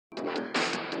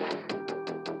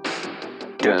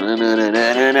Hey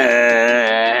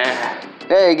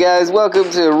guys, welcome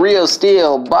to Real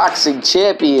Steel Boxing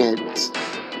Champions.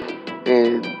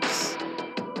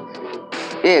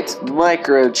 It's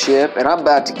Microchip, and I'm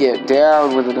about to get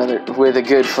down with a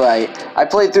good fight. I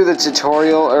played through the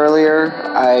tutorial earlier.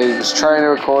 I was trying to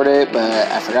record it, but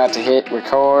I forgot to hit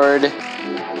record.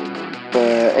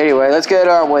 But anyway, let's get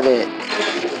on with it.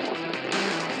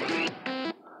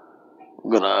 I'm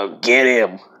gonna get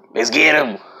him. Let's get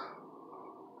him.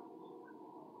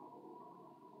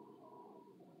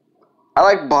 I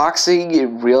like boxing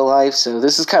in real life, so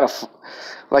this is kind of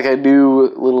like a new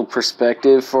little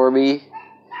perspective for me.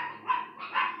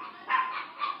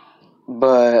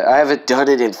 But I haven't done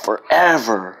it in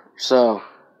forever, so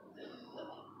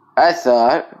I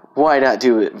thought, why not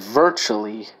do it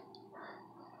virtually?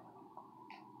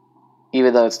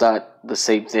 Even though it's not the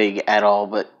same thing at all,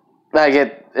 but I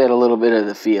get a little bit of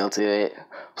the feel to it.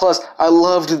 Plus, I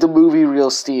loved the movie Real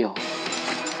Steel.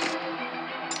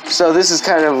 So this is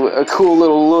kind of a cool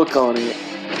little look on it.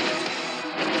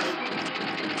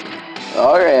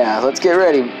 Oh yeah, let's get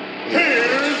ready.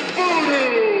 Here's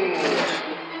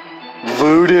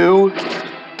Voodoo? Voodoo!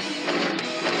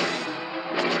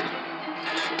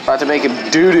 About to make him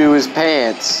doo-doo his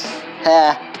pants.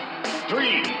 Ha.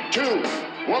 3, 2,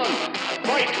 1,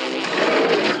 fight!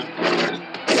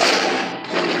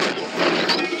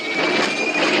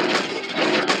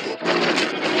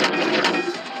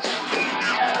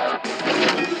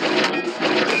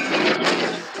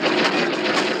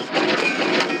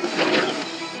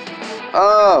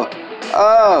 Oh!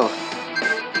 Oh!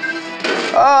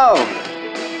 Oh!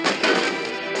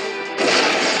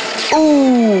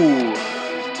 Ooh!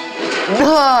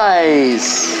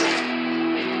 Nice!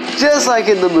 Just like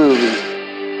in the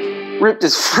movie. Ripped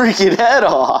his freaking head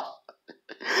off.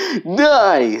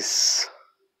 Nice!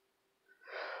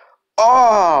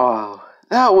 Oh!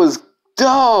 That was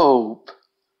dope!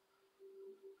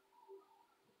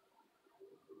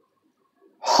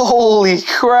 Holy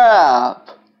crap!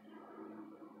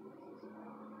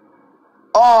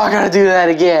 Oh, I gotta do that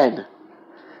again.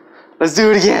 Let's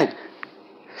do it again.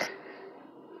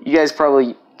 You guys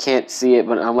probably can't see it,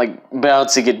 but I'm like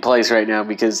bouncing in place right now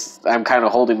because I'm kind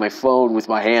of holding my phone with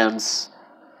my hands.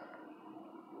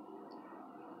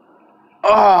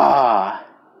 Ah!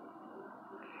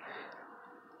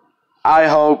 I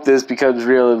hope this becomes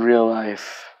real in real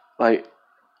life. Like,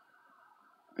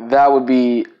 that would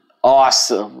be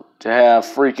awesome to have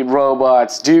freaking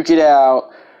robots duke it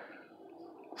out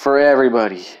for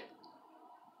everybody.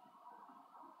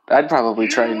 I'd probably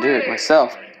try and do it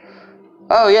myself.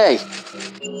 Oh, yay.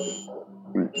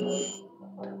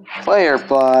 Player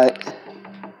bot.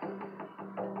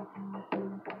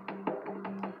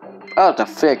 I'll have to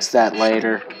fix that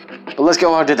later. But let's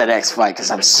go on to the next fight, because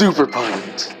I'm super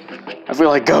pumped. I feel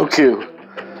like Goku.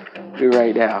 Do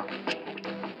right now.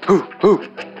 Hoo, hoo.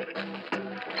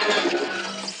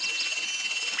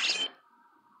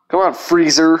 Come on,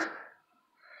 Freezer.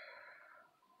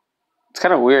 It's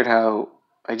kind of weird how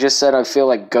I just said I feel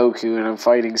like Goku, and I'm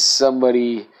fighting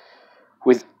somebody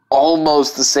with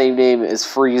almost the same name as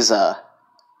Frieza.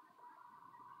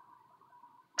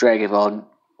 Dragon Ball,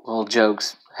 all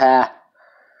jokes. Ha.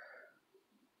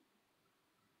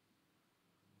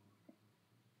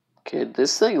 Could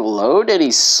this thing load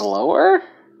any slower?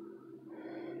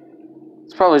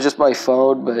 It's probably just my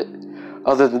phone, but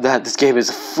other than that, this game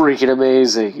is freaking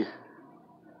amazing.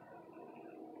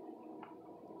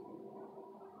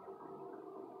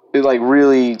 It like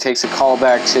really takes a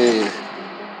callback to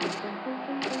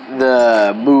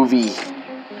the movie.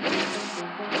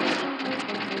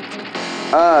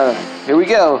 Here we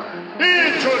go.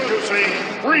 Introducing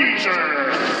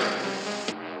Freezer!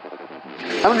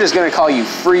 I'm just gonna call you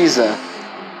Frieza.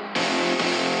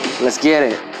 Let's get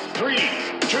it. 3,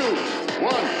 2,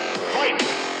 1, fight!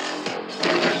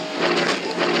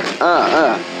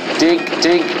 Dink,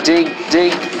 dink, dink,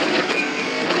 dink.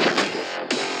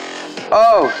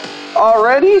 Oh,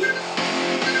 already?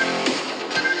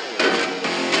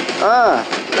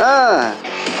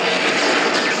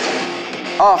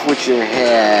 Off with your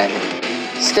head.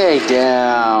 Stay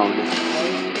down.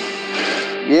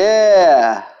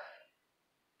 Yeah.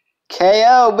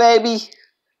 KO, baby.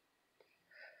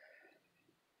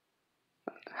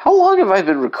 How long have I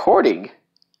been recording?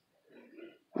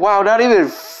 Wow, not even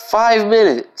 5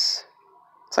 minutes.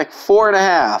 It's like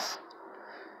 4.5.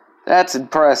 That's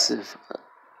impressive.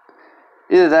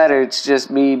 Either that or it's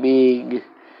just me being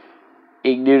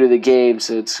new to the game,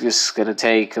 so it's just going to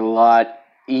take a lot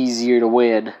easier to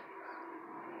win.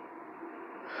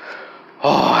 Oh,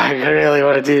 I really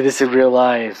want to do this in real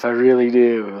life. I really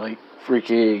do. Like,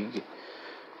 freaking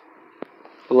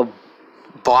I love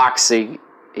boxing,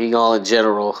 all in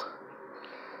general.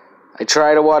 I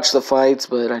try to watch the fights,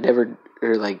 but I never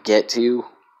like get to.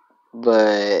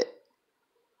 But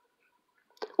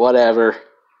whatever.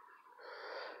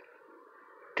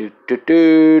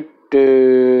 Do.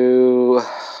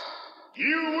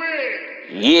 You win!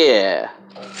 Yeah.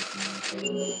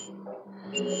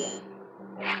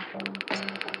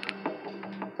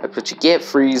 That's what you get,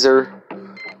 Freezer.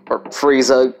 Or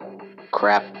Frieza.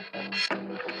 Crap.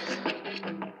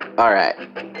 Alright.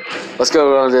 Let's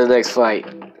go on to the next fight.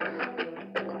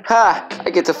 Ha! I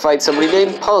get to fight somebody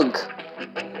named Punk.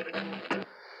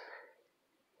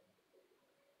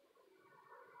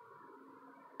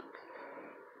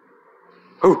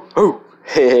 Oh.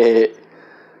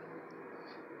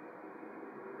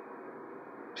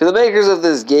 To the makers of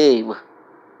this game,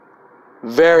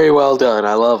 very well done.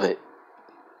 I love it.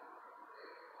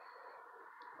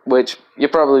 Which, you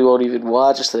probably won't even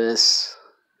watch this,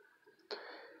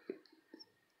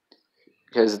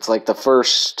 because it's like the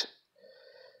first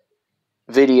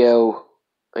video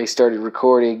I started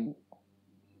recording.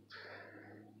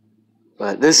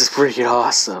 But this is freaking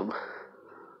awesome.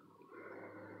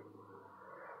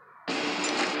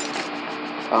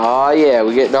 Oh yeah,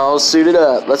 we're getting all suited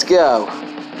up. Let's go.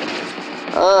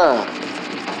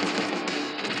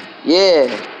 Yeah.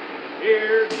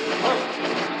 Here's Punk.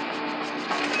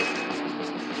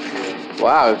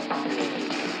 Wow.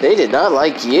 They did not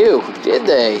like you, did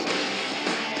they?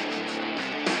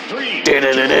 3.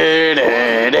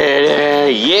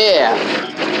 Yeah.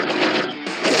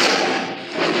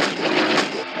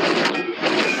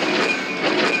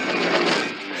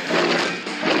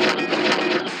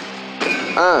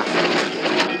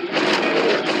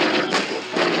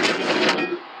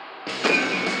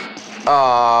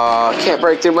 Aw, can't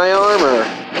break through my armor.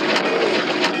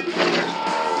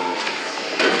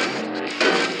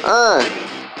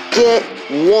 Get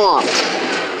whomped.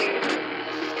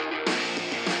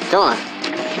 Come on.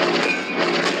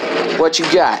 What you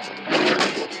got?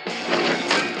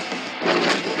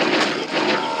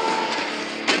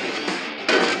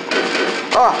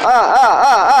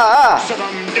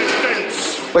 Maximum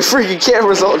distance. My freaking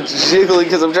camera's all jiggling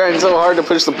because I'm trying so hard to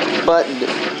push the button.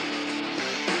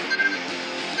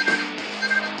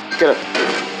 Gonna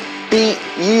beat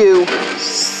you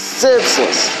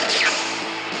senseless.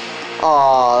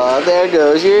 Aw, there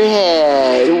goes your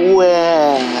head.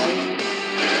 Wow.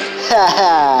 Ha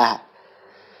ha.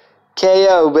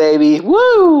 KO, baby.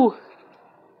 Woo!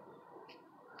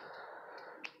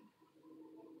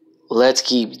 Let's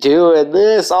keep doing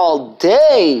this all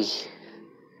day.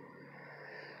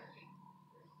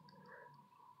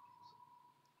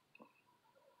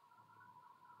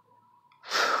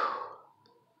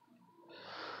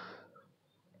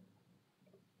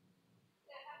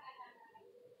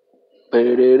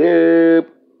 Ba-da-da,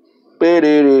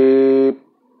 ba-da-da,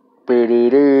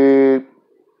 ba-da-da,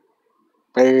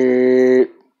 ba-da.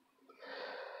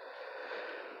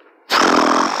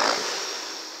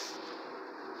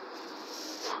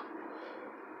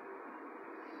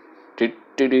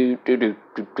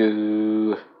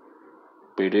 Do-do-do-do-do-do.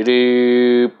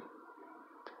 Ba-da-da.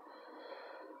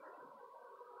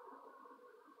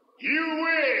 You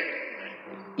win!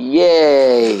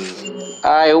 Yay!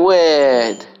 I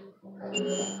win!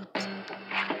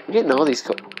 I'm getting all these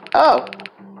oh!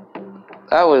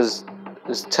 That was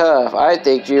tough. I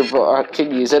think you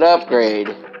can use an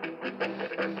upgrade.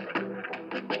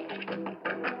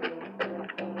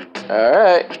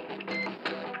 Alright.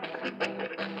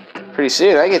 Pretty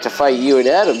soon I get to fight you and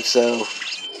Adam, so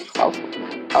I'll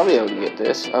be able to get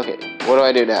this. Okay, what do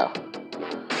I do now?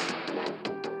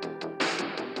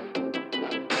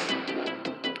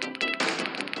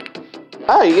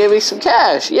 Oh, you gave me some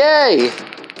cash. Yay!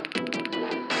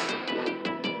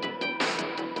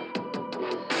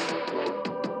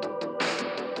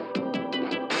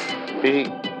 Are you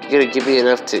gonna give me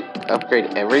enough to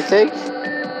upgrade everything?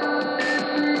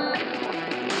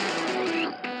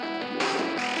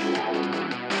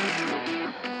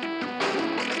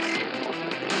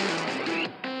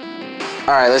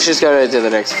 Alright, let's just go into the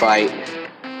next fight.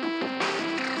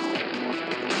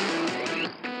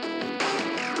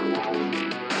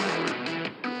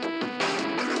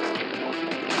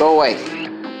 Go away.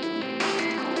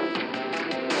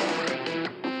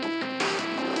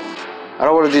 I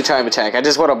don't want to do time attack. I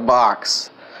just want to box.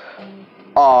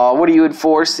 Aw, what are you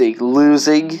enforcing?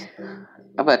 Losing?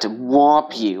 I'm about to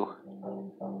whomp you.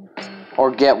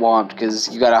 Or get whomped, because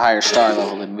you got a higher star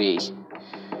level than me.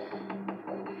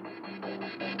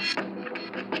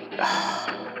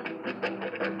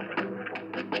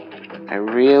 I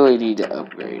really need to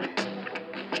upgrade.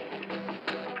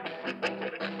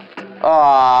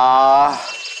 Aww.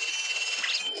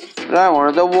 But I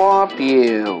wanted to whomp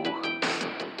you.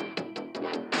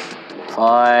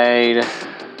 Fine.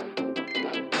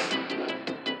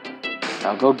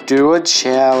 I'll go do a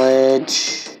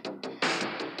challenge.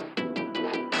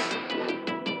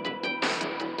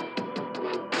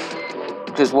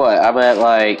 Because what? I'm at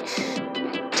like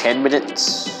 10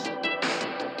 minutes.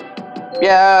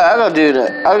 Yeah, I'll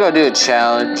go do a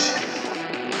challenge.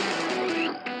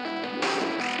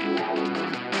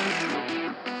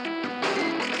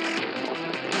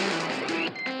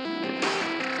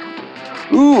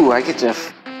 Ooh, I get to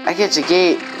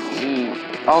get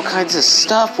all kinds of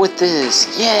stuff with this.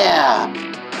 Yeah.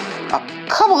 Oh,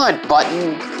 come on,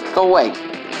 button. Go away.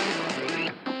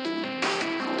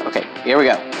 Okay, here we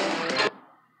go.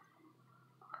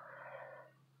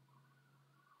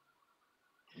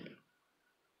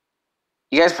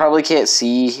 You guys probably can't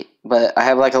see, but I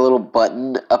have like a little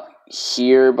button up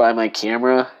here by my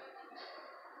camera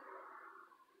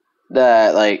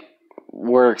that like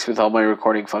works with all my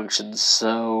recording functions,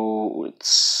 so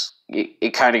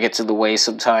it kind of gets in the way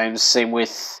sometimes. Same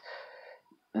with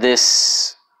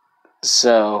this,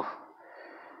 so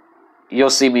you'll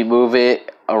see me move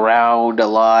it around a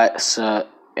lot, so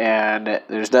and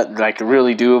there's nothing I can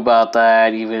really do about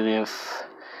that, even if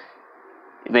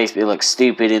it makes me look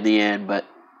stupid in the end, but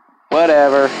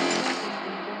whatever.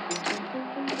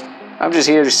 I'm just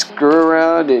here to screw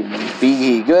around and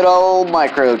be good old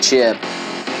Microchip.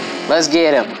 Let's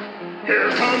get him.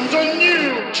 Here comes a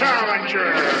new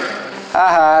challenger.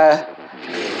 Haha.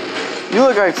 You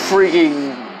look like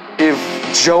freaking if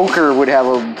Joker would have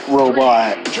a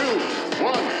robot. 3, 2,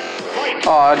 1, fight.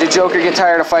 Aw, did Joker get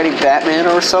tired of fighting Batman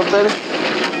or something?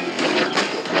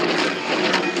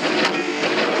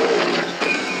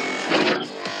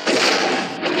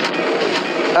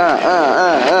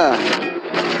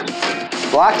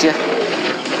 Blocked you.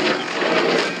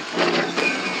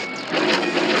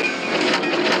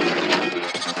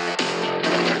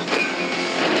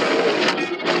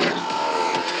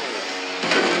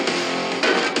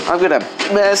 I'm gonna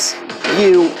mess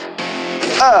you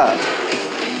up.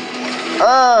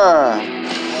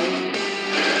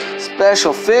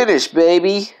 Special finish,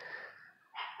 baby.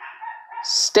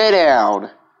 Stay down.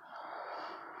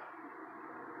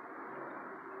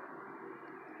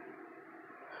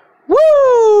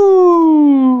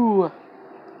 Woo!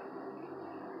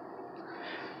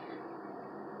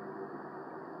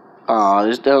 Aw,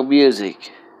 there's no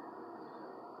music.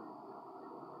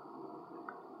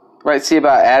 Might see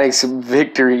about adding some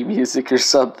victory music or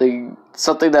something.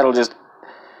 Something that'll just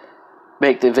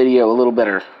make the video a little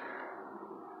better.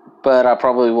 But I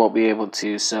probably won't be able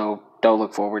to, so don't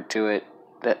look forward to it.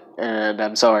 And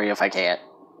I'm sorry if I can't.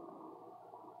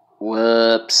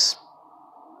 Whoops.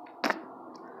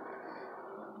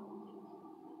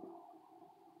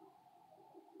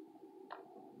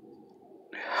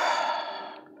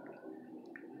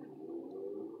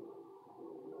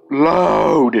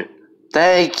 Load!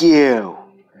 Thank you!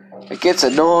 It gets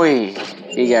annoying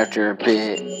after a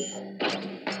bit.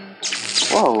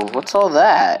 Whoa, what's all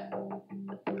that?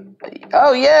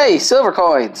 Oh, yay! Silver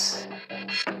coins!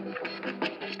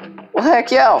 Well, heck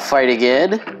yeah, I'll fight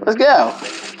again. Let's go!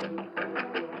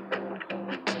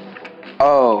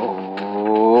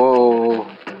 Oh.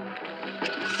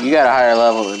 You got a higher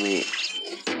level than me.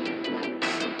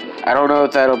 I don't know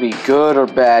if that'll be good or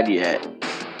bad yet.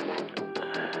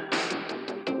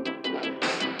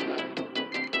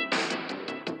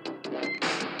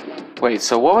 Wait,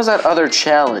 so what was that other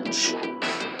challenge?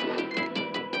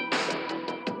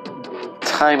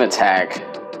 Time attack.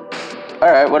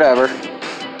 Alright, whatever.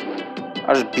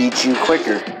 I'll just beat you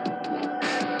quicker.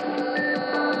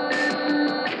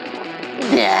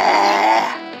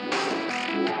 Yeah.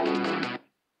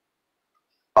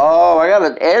 Oh, I got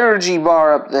an energy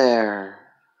bar up there.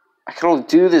 I can only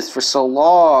do this for so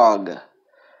long.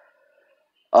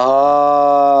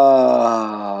 Oh.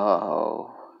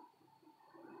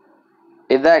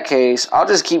 In that case, I'll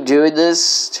just keep doing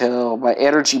this till my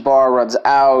energy bar runs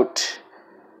out,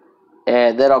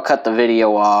 and then I'll cut the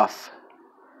video off.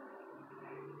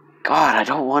 God, I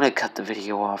don't want to cut the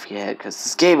video off yet, because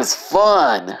this game is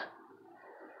fun.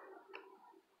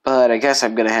 But I guess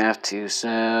I'm going to have to,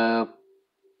 so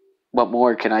what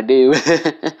more can I do?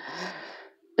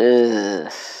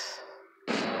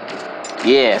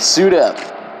 Yeah, suit up.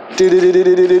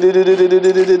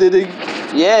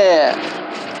 Yeah.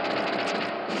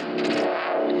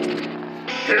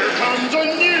 Here comes a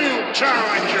new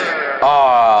challenger.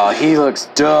 Oh, he looks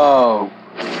dope.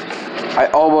 I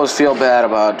almost feel bad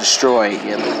about destroying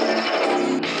him.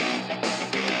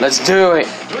 Let's do it.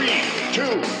 3,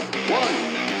 2, 1,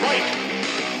 fight!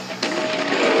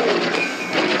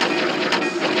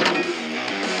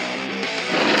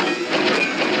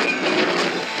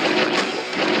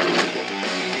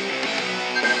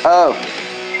 Oh.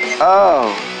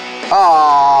 Oh.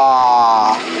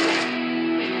 Aww.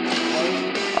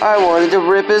 I wanted to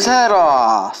rip his head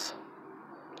off.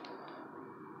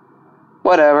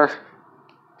 Whatever.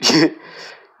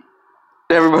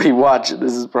 Everybody watching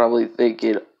this is probably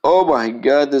thinking, oh my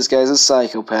god, this guy's a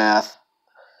psychopath.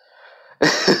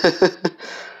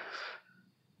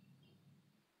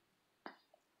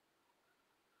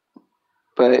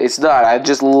 But it's not. I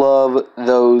just love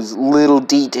those little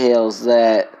details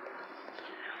that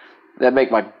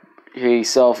make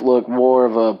myself look more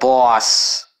of a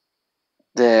boss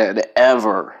than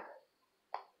ever.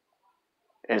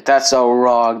 And if that's so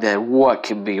wrong, then what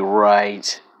can be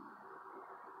right?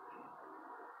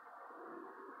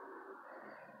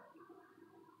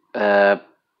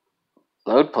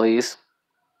 Load, please.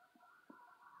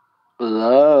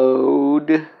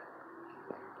 Load.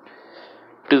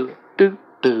 Do, do,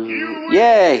 do.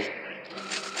 Yay!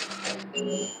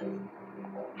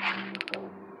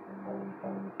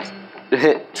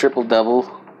 Hit triple double.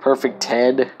 Perfect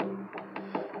 10.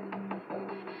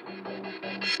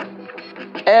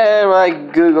 And my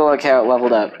Google account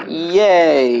leveled up.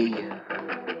 Yay!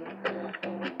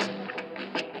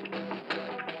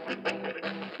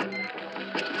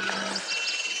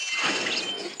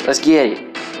 Let's get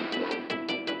it.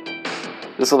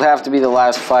 This will have to be the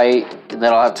last fight, and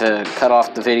then I'll have to cut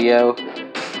off the video.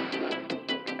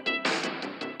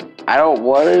 I don't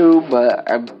want to, but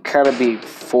I'm kind of being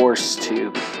forced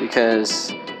to,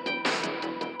 because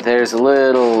there's a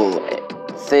little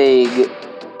thing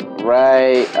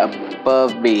right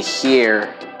above me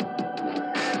here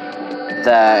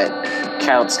that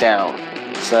counts down.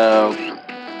 So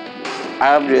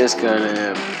I'm just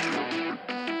gonna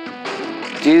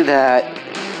do that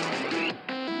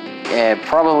and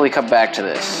probably come back to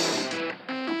this.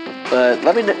 But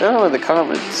let me know in the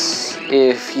comments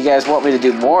if you guys want me to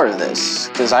do more of this,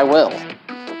 because I will.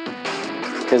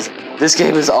 Because this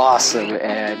game is awesome,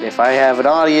 and if I have an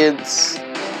audience,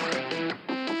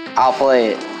 I'll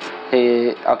play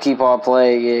it. I'll keep on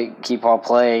playing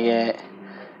it,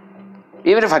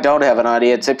 Even if I don't have an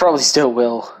audience, I probably still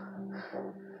will.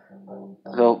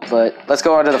 So, but let's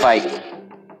go on to the fight.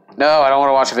 No, I don't want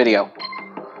to watch a video.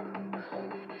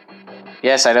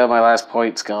 Yes, I know my last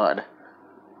point's gone.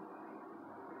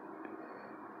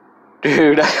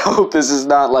 Dude, I hope this is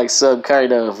not like some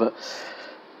kind of...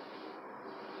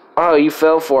 Oh, you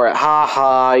fell for it. Ha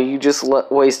ha, you just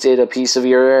wasted a piece of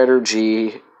your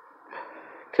energy.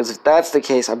 Because if that's the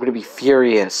case, I'm going to be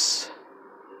furious.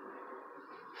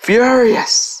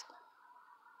 Furious!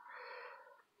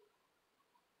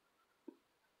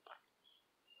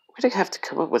 We're going to have to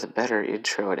come up with a better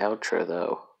intro and outro,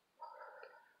 though.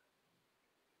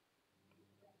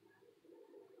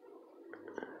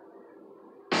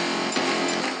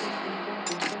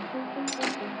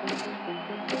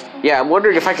 Yeah, I'm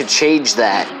wondering if I could change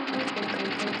that.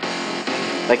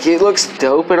 Like, it looks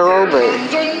dope and all, but... Here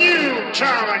comes a new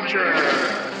challenger!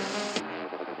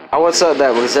 I want something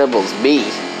that resembles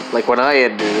me. Like when I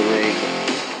enter the ring.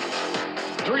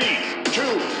 3, 2,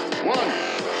 1,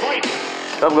 fight!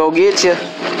 I'm gonna get you.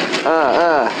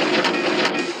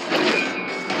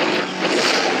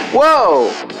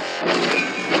 Whoa!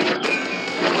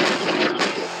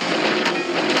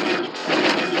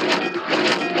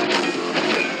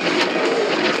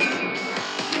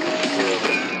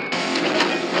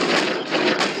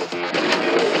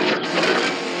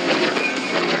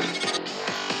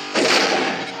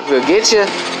 We'll get you.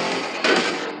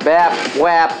 Bap,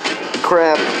 whap,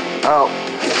 crap. Oh.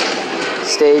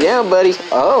 Stay down, buddy.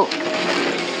 Oh.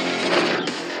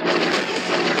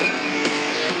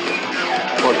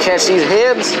 Wanna catch these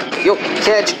hands? Yo,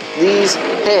 catch these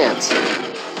hands.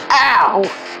 Ow!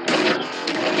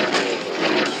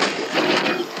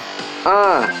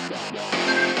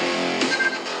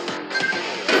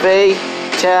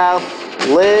 Fatality,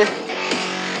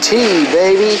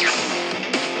 baby.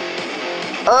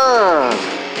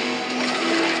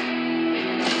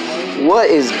 What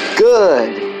is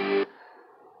good?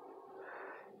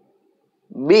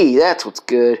 Me, that's what's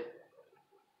good.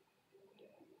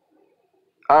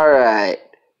 Alright.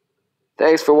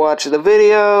 Thanks for watching the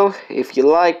video. If you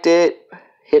liked it,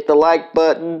 hit the like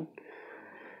button.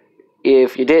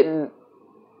 If you didn't,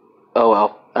 oh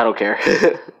well, I don't care.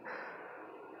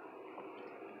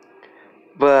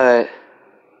 But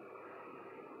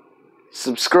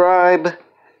subscribe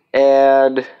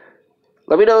and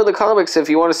let me know in the comments if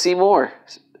you want to see more.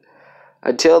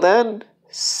 Until then,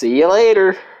 see you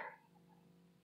later.